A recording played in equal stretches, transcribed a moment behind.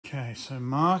Okay, so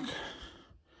Mark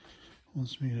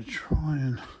wants me to try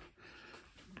and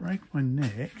break my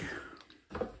neck.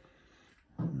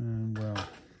 Well,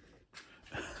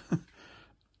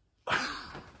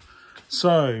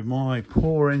 so my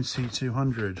poor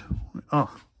NC200.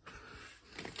 Oh.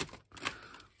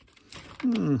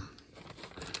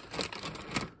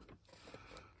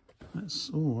 That's,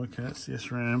 oh, okay, that's the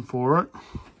SRAM for it.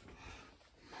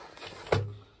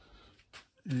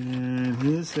 And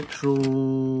here's the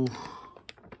actual,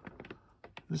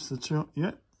 this the two,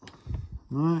 yep,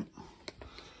 no,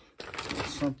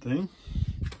 something.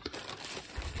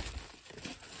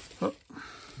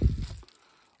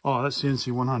 Oh, that's the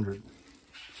NC100.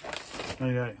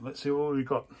 Okay, let's see what we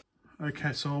got.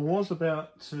 Okay, so I was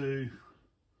about to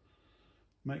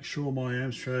make sure my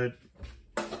Amstrad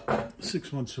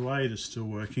 6128 is still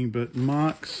working, but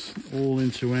Mark's all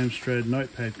into Amstrad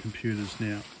Notepad computers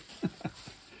now.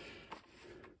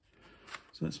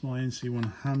 So that's my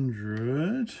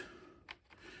NC100.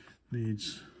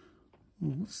 Needs,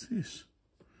 oh, what's this?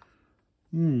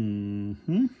 Not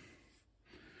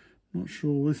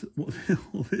sure what the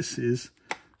hell this is.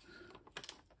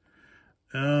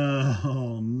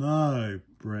 Oh no,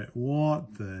 Brett,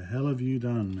 what the hell have you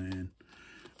done, man?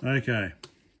 Okay,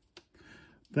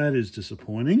 that is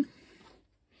disappointing.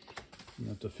 I'm gonna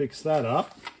have to fix that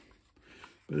up.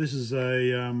 But this is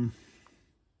a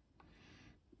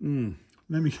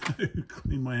let me go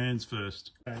clean my hands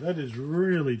first. Okay, that is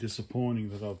really disappointing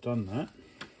that I've done that.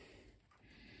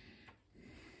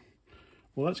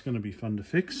 Well, that's going to be fun to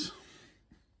fix.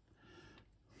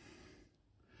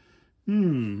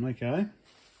 Okay.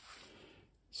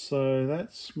 So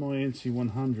that's my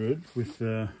NC100 with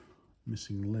the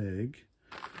missing leg.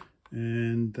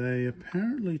 And they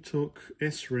apparently took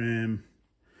SRAM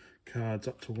cards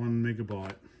up to 1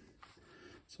 megabyte.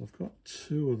 So I've got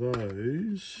 2 of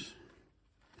those.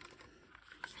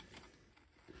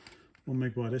 1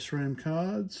 megabyte SRAM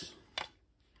cards.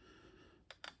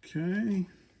 Okay.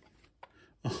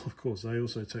 Oh, of course, they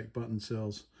also take button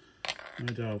cells.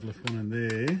 No doubt I've left one in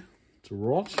there to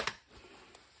rot.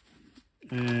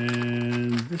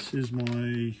 And this is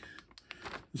my,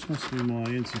 this must be my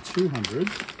NC200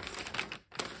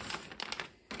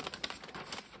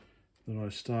 that I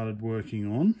started working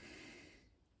on.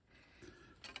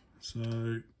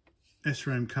 So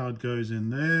SRAM card goes in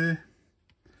there.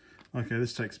 Okay,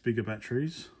 this takes bigger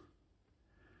batteries.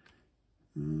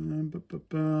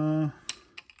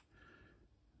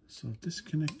 So I've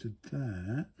disconnected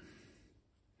that.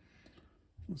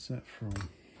 What's that from?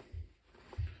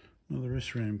 Another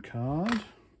SRAM card.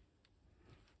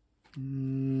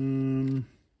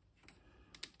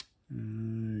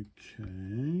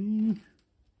 Okay.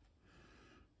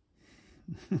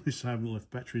 At least I haven't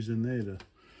left batteries in there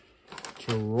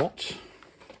to rot.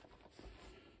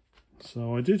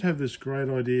 So I did have this great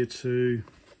idea to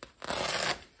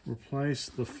replace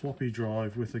the floppy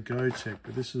drive with a Gotek,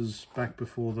 but this is back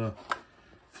before the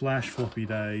FlashFloppy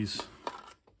days.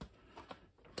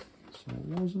 So it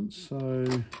wasn't so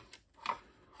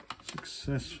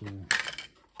successful.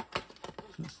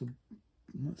 So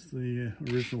that's the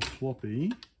original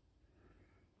floppy.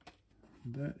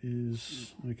 That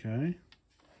is okay.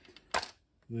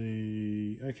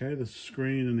 The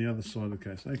screen and the other side of the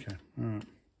case. Okay, all right.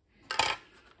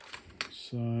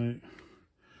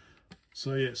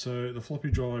 So yeah, so the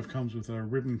floppy drive comes with a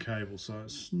ribbon cable, so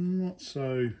it's not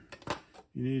so,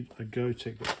 you need a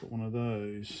Gotek that's got one of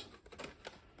those.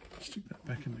 Stick that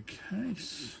back in the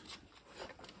case.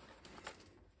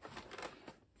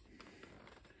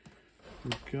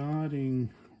 Regarding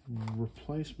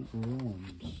replacement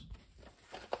ROMs,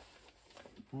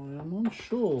 I am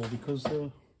unsure because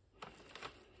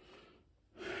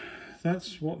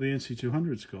that's what the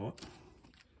NC200's got.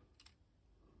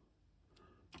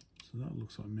 So that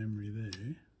looks like memory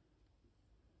there.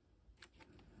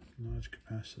 Large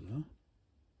capacitor.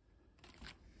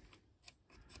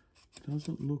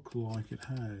 Doesn't look like it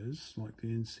has, like the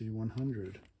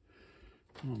NC100.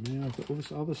 Oh man, I've got all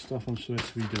this other stuff I'm supposed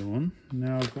to be doing.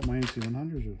 Now I've got my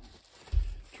NC100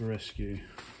 to rescue.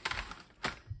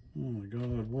 Oh my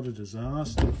god, what a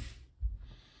disaster.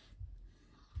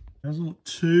 Doesn't look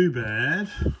too bad.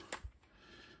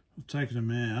 I've taken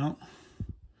them out.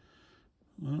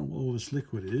 I don't know what all this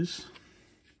liquid is,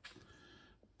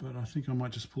 but I think I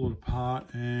might just pull it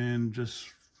apart and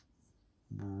just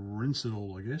rinse it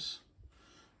all, I guess.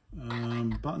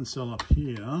 Button cell up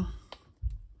here.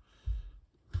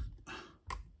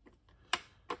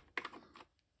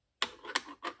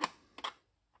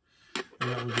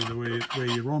 That would be the where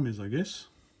your ROM is, I guess.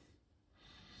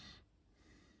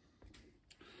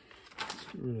 Let's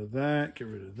get rid of that, get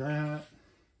rid of that.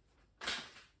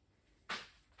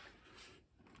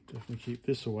 to keep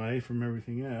this away from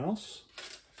everything else.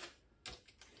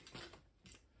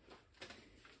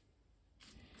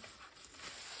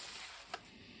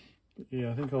 But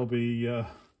yeah, I think I'll be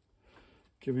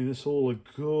giving this all a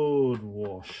good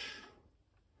wash.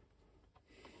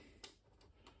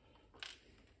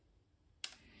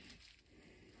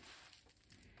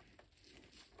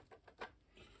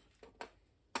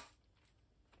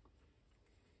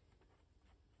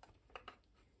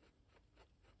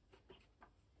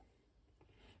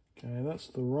 Okay, that's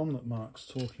the ROM that Mark's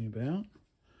talking about.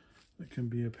 That can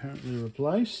be apparently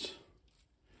replaced.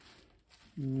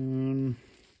 There'll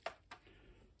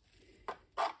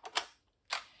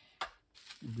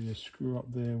be a screw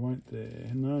up there, won't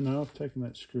there? No, I've taken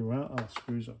that screw out. Oh,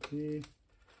 screws up here.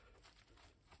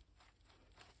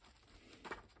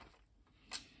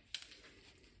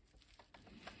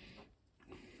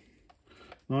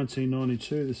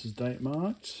 (1992), this is date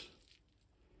marked.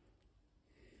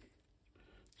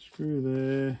 Screw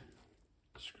there,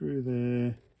 screw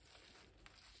there.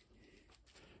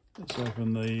 Let's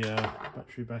open the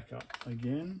battery back up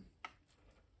again.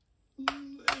 A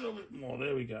little bit more,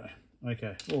 there we go.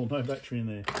 Okay, oh, no battery in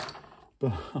there.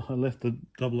 But I left the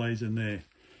double A's in there.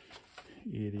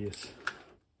 Idiots.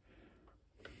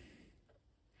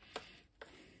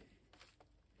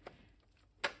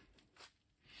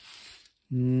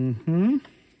 There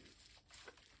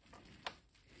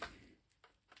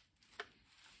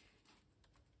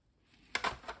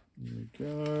we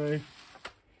go.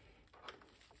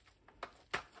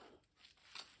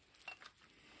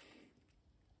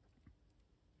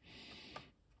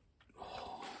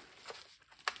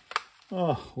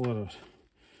 Oh,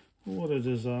 what a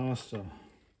disaster.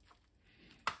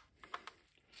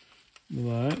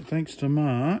 Although, thanks to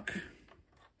Mark,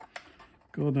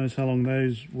 God knows how long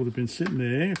those would have been sitting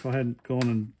there if I hadn't gone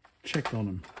and checked on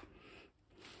them.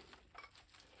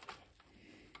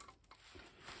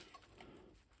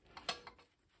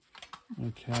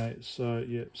 Okay, so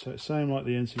yeah, so same like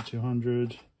the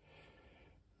NC200.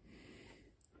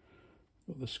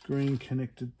 Got the screen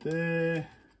connected there.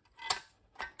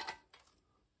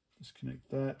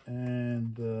 Disconnect that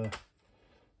and the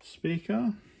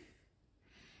speaker.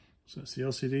 So that's the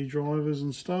LCD drivers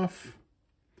and stuff.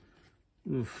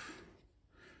 Oof.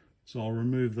 So I'll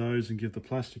remove those and give the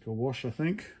plastic a wash, I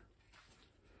think.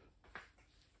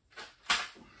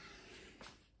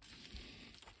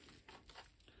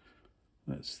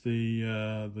 That's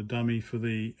the dummy for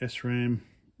the SRAM,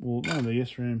 or no, the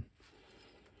SRAM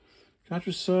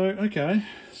cartridge. So okay,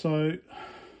 so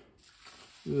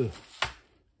I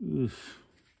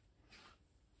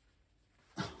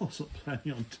wasn't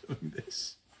planning on doing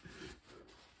this.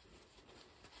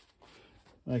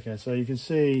 Okay, so you can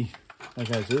see,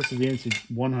 okay, so this is the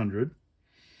NC100.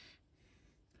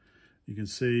 You can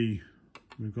see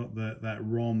we've got that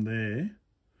ROM there.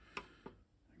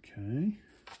 Okay.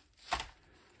 So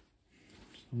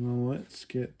now let's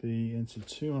get the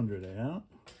NC200 out.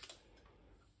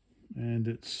 And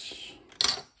it's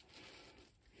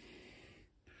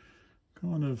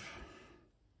kind of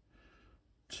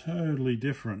totally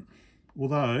different.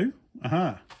 Although,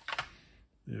 there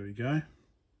we go.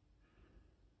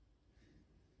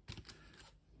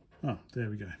 Oh, there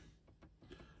we go.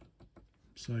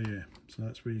 So yeah, so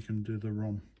that's where you can do the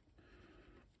ROM.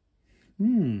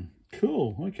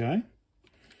 Cool, okay.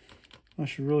 I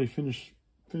should really finish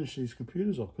these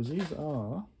computers off, because these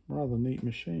are rather neat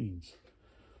machines.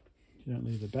 You don't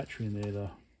leave the battery in there to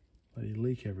let you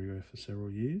leak everywhere for several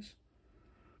years.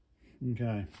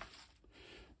 Okay.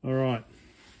 All right.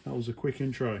 That was a quick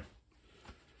intro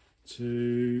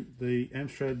to the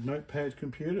Amstrad Notepad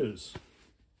computers.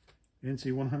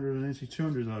 NC100 and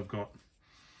NC200 that I've got.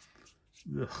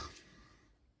 Ugh.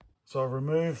 So I've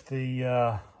removed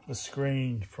the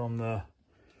screen from the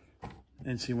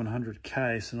NC100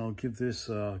 case, and I'll give this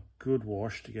a good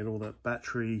wash to get all that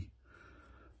battery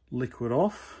liquid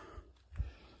off.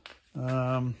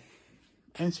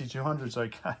 NC200's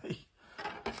okay,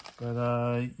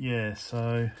 but yeah,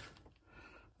 so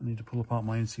I need to pull apart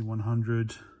my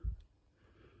NC100.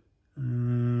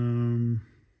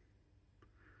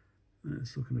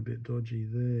 It's looking a bit dodgy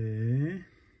there.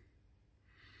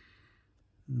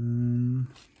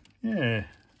 Yeah,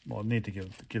 well, I need to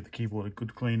give the keyboard a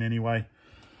good clean anyway.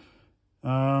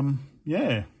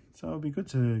 Yeah, so it'll be good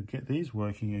to get these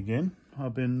working again.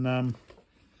 I've been the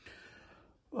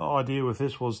idea with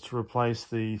this was to replace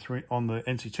the on the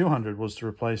NC200 was to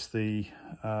replace the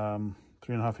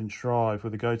 3.5-inch drive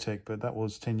with a Gotek, but that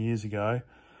was 10 years ago.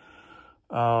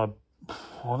 I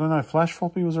don't know,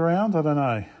 FlashFloppy was around, I don't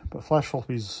know, but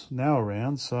FlashFloppy's now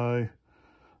around, so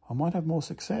I might have more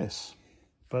success.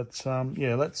 But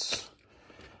yeah, let's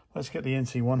get the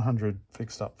NC100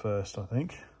 fixed up first, I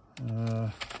think.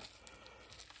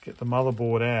 Get the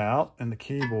motherboard out and the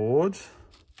keyboard,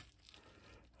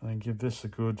 and then give this a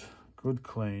good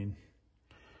clean,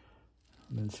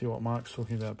 and then see what Mark's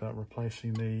talking about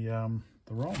replacing the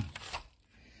ROM.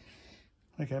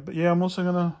 Okay, but yeah, I'm also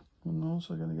gonna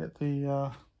get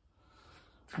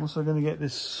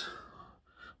this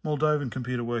Moldovan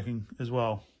computer working as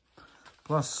well.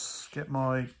 Plus, get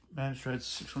my Amstrad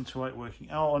 6128 working.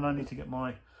 Oh, and I need to get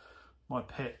my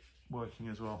PET working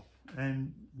as well.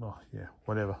 And, well, yeah,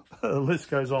 whatever. The list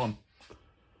goes on.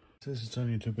 So this is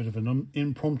turning into a bit of an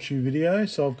impromptu video.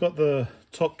 So I've got the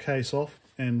top case off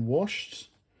and washed.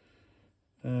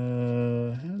 How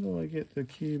do I get the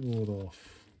keyboard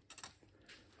off?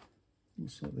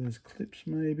 Looks like there's clips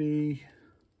maybe.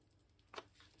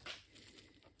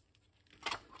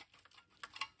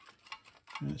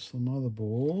 That's the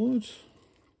motherboard.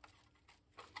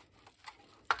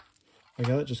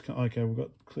 Okay, that just, okay, we've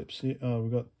got clips here.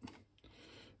 We've got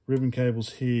ribbon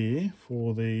cables here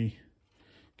for the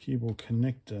keyboard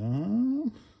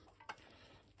connector.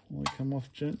 Will they come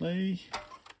off gently?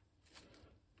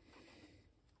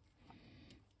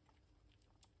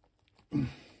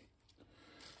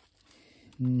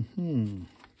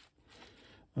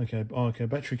 Okay, okay,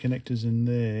 battery connectors in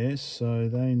there, so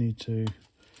they need to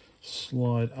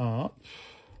slide up.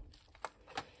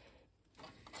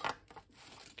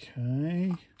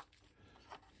 Okay.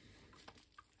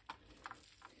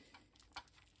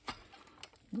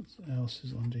 What else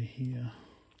is under here?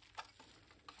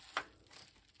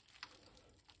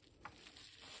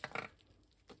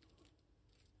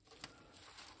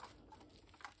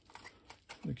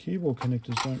 The keyboard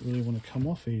connectors don't really want to come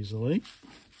off easily.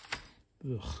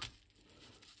 Ugh.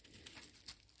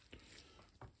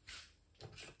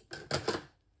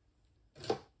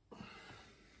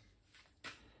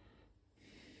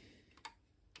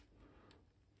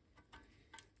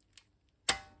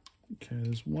 Okay,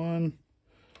 there's one.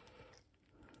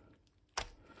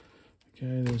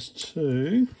 Okay, there's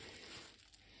two.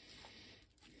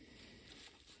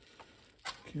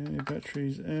 Okay,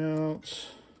 battery's out.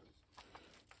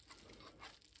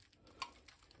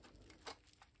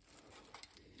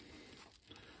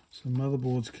 So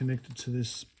motherboard's connected to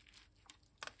this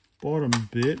bottom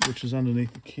bit, which is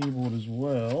underneath the keyboard as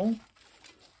well.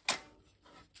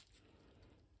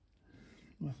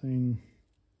 Nothing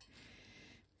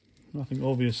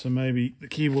obvious, so maybe the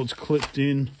keyboard's clipped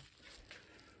in.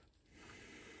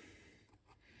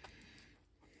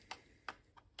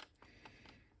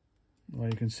 Oh,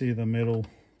 you can see the metal.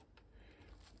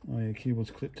 Oh yeah,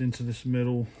 keyboard's clipped into this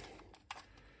metal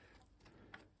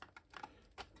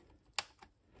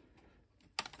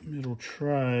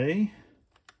tray.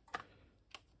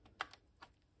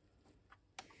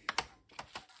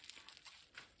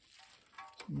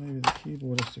 So maybe the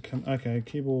keyboard has to come. Okay,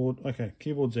 keyboard. Okay,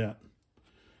 keyboard's out.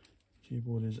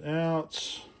 Keyboard is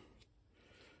out.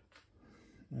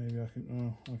 Maybe I can.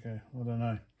 Oh, okay. I don't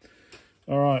know.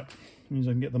 All right, means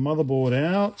I can get the motherboard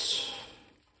out.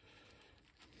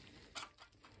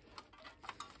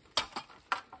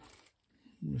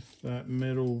 With that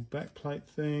metal backplate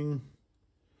thing.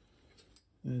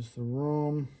 There's the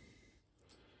ROM.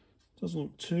 Doesn't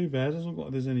look too bad. Doesn't look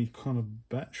like there's any kind of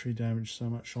battery damage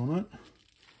so much on it.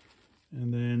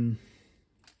 And then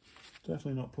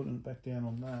definitely not putting it back down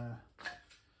on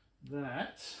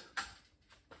that.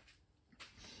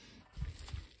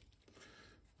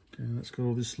 Okay, that's got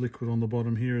all this liquid on the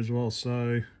bottom here as well.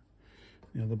 So,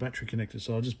 you know, the battery connector.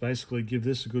 So I'll just basically give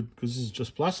this a good, because this is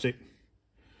just plastic.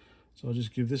 So I'll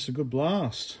just give this a good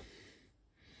blast.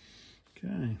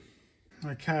 Okay.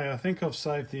 Okay, I think I've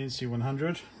saved the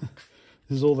NC100.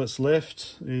 This is all that's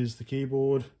left, is the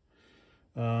keyboard.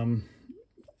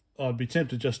 I'd be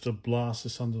tempted just to blast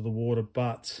this under the water,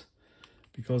 but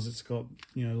because it's got,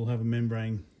 you know, it'll have a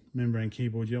membrane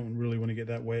keyboard, you don't really want to get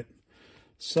that wet.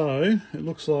 So it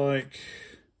looks like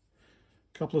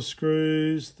a couple of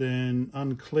screws, then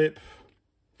unclip,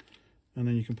 and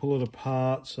then you can pull it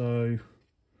apart. So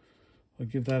I'll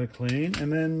give that a clean,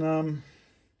 and then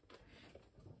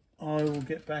I will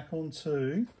get back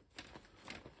onto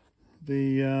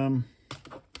the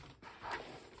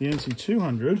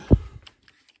NC200.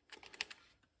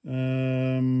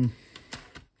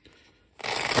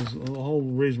 The whole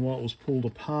reason why it was pulled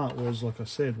apart was, like I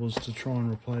said, was to try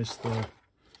and replace the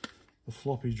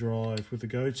floppy drive with the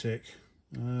Gotek.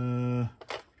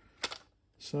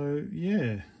 So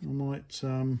yeah, I might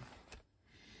I'll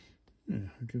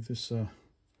give this a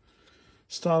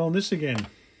start on this again.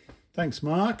 Thanks,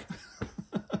 Mark.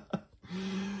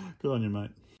 Good on you,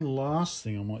 mate. The last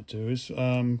thing I might do is,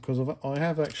 because I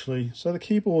have actually, so the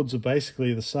keyboards are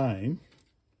basically the same,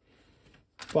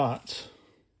 but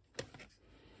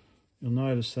you'll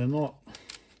notice they're not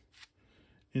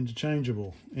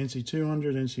interchangeable.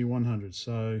 NC200, NC100,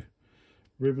 so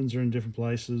ribbons are in different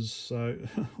places, so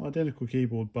identical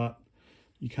keyboard, but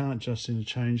you can't just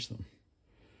interchange them.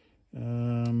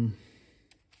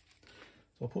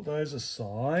 So I'll put those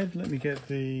aside. Let me get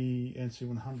the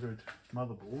NC100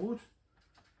 motherboard.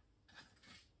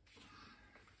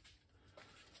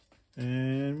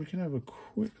 And we can have a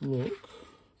quick look.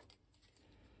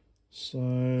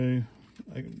 So,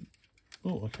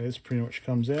 oh, okay, this pretty much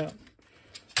comes out.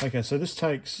 Okay, so this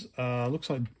takes, looks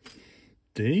like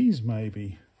D's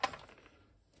maybe.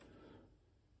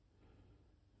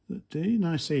 Is it D?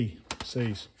 No, C.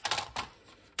 C's.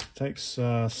 Takes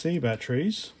C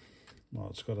batteries. Well,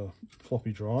 it's got a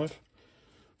floppy drive.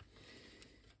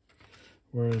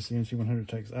 Whereas the NC100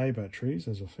 takes A batteries,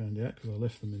 as I found out because I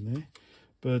left them in there.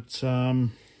 But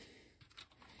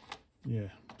yeah,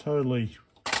 totally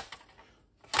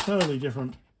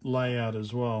different layout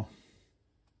as well.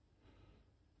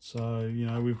 So, you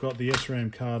know, we've got the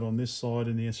SRAM card on this side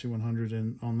in the NC100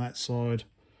 and on that side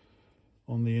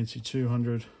on the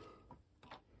NC200.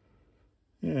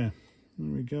 Yeah,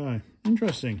 there we go.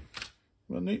 Interesting.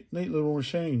 Well, neat little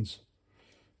machines.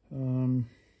 I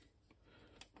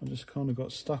just kind of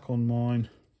got stuck on mine,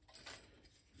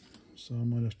 so I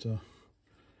might have to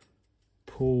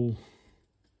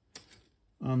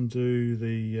undo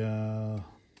the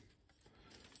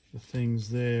things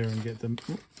there and get them.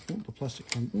 Oh, the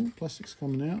plastic's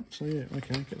coming out. So yeah,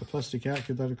 okay, get the plastic out,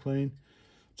 give that a clean.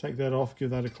 Take that off, give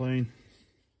that a clean.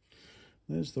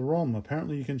 There's the ROM.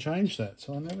 Apparently you can change that,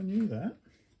 so I never knew that.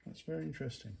 That's very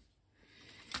interesting.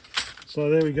 So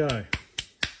there we go.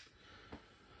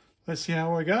 Let's see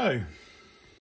how I go.